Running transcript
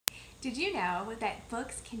Did you know that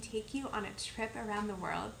books can take you on a trip around the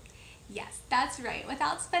world? Yes, that's right.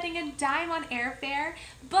 Without spending a dime on airfare,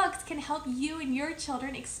 books can help you and your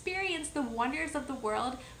children experience the wonders of the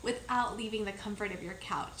world without leaving the comfort of your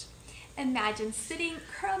couch. Imagine sitting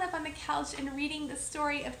curled up on the couch and reading the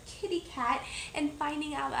story of Kitty Cat and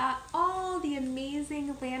finding out about all the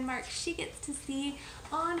amazing landmarks she gets to see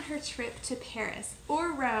on her trip to Paris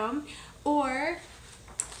or Rome or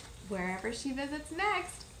wherever she visits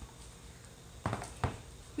next.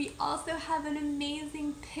 We also have an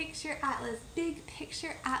amazing picture atlas, big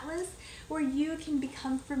picture atlas, where you can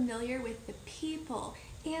become familiar with the people,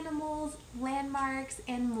 animals, landmarks,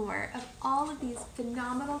 and more of all of these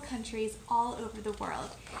phenomenal countries all over the world.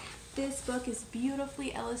 This book is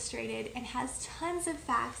beautifully illustrated and has tons of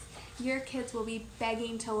facts. Your kids will be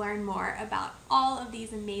begging to learn more about all of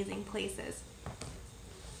these amazing places.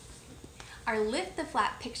 Our Lift the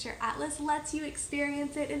Flap Picture Atlas lets you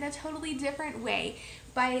experience it in a totally different way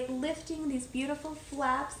by lifting these beautiful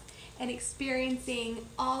flaps and experiencing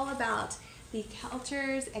all about the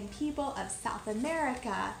cultures and people of South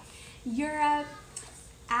America, Europe,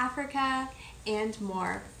 Africa, and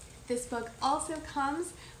more. This book also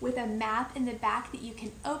comes with a map in the back that you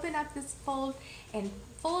can open up this fold and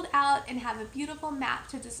fold out and have a beautiful map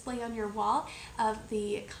to display on your wall of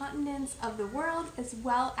the continents of the world as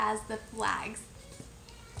well as the flags.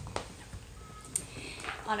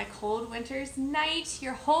 On a cold winter's night,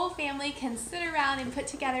 your whole family can sit around and put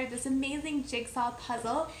together this amazing jigsaw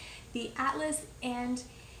puzzle, the Atlas and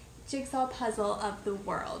Jigsaw Puzzle of the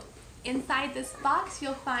World. Inside this box,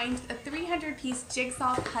 you'll find a 300-piece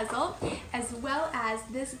jigsaw puzzle, as well as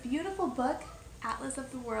this beautiful book, Atlas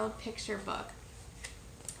of the World Picture Book.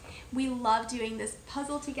 We love doing this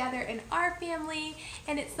puzzle together in our family,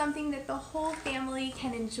 and it's something that the whole family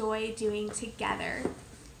can enjoy doing together.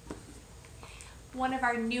 One of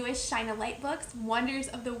our newest Shine a Light books, Wonders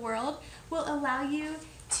of the World, will allow you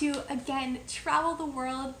to, again, travel the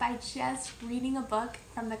world by just reading a book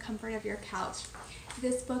from the comfort of your couch.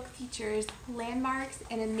 This book features landmarks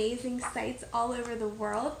and amazing sites all over the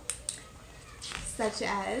world, such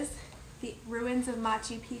as the ruins of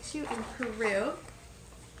Machu Picchu in Peru,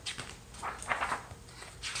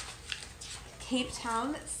 Cape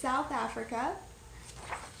Town, South Africa,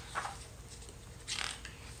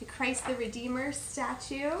 the Christ the Redeemer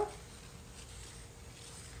statue,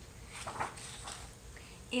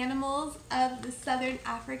 animals of the southern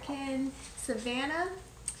African savanna,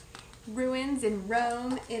 ruins in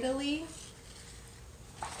Rome, Italy,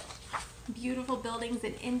 beautiful buildings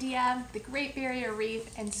in India, the Great Barrier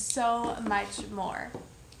Reef, and so much more.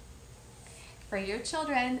 For your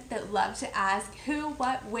children that love to ask who,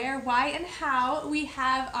 what, where, why, and how, we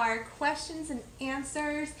have our questions and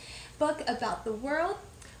answers book about the world.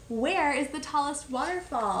 Where is the tallest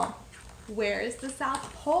waterfall? Where is the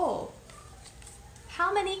South Pole?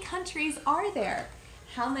 How many countries are there?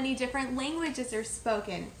 How many different languages are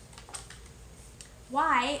spoken?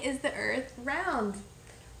 Why is the earth round?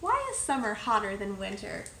 Why is summer hotter than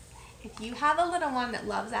winter? If you have a little one that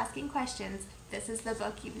loves asking questions, this is the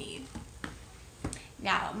book you need.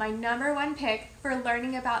 Now, my #1 pick for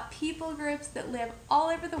learning about people groups that live all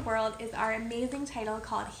over the world is our amazing title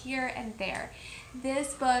called Here and There.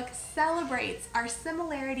 This book celebrates our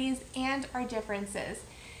similarities and our differences.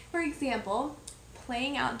 For example,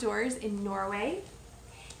 playing outdoors in Norway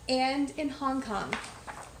and in Hong Kong,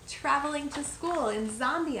 traveling to school in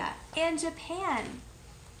Zambia and Japan,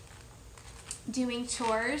 doing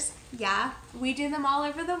chores, yeah, we do them all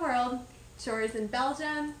over the world, chores in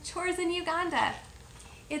Belgium, chores in Uganda.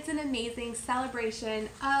 It's an amazing celebration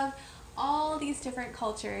of all these different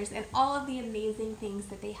cultures and all of the amazing things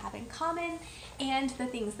that they have in common and the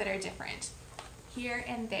things that are different. Here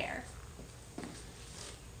and There.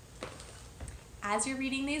 As you're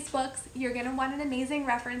reading these books, you're going to want an amazing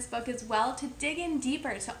reference book as well to dig in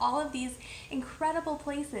deeper to all of these incredible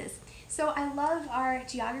places. So I love our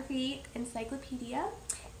geography encyclopedia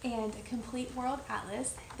and a complete world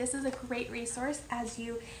atlas. This is a great resource as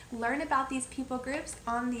you learn about these people groups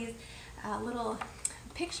on these little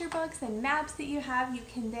picture books and maps that you have. You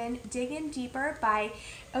can then dig in deeper by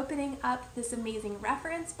opening up this amazing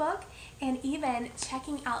reference book and even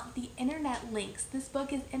checking out the internet links. This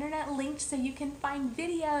book is internet linked, so you can find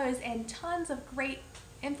videos and tons of great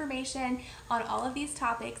information on all of these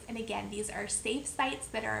topics. And again, these are safe sites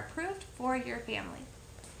that are approved for your family.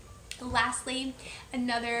 Lastly,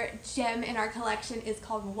 another gem in our collection is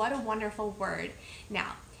called What a Wonderful Word.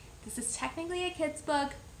 Now, this is technically a kid's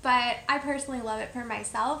book, but I personally love it for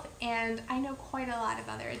myself, and I know quite a lot of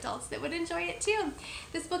other adults that would enjoy it too.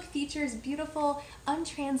 This book features beautiful,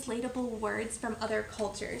 untranslatable words from other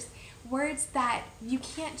cultures, words that you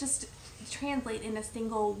can't just translate in a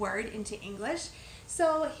single word into English.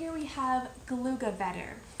 So here we have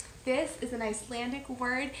Gluggavetter. This is an Icelandic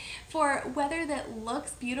word for weather that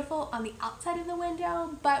looks beautiful on the outside of the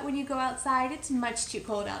window, but when you go outside, it's much too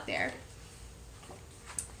cold out there.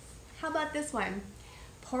 How about this one?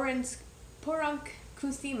 Porankusima.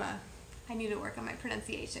 I need to work on my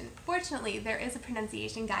pronunciation. Fortunately, there is a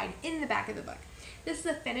pronunciation guide in the back of the book. This is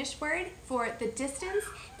a Finnish word for the distance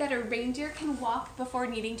that a reindeer can walk before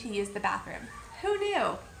needing to use the bathroom. Who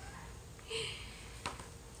knew?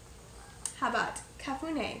 How about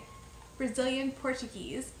kafune, Brazilian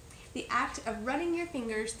Portuguese, the act of running your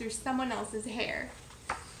fingers through someone else's hair.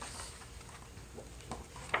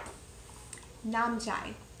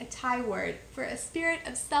 Namjai, a Thai word for a spirit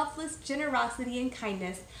of selfless generosity and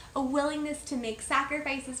kindness, a willingness to make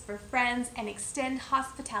sacrifices for friends and extend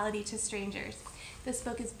hospitality to strangers. This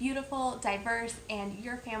book is beautiful, diverse, and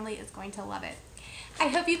your family is going to love it. I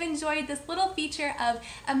hope you've enjoyed this little feature of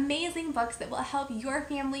amazing books that will help your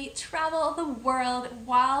family travel the world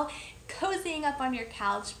while cozying up on your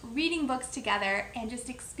couch, reading books together, and just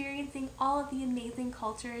experiencing all of the amazing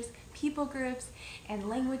cultures, people groups, and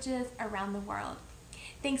languages around the world.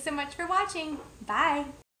 Thanks so much for watching. Bye!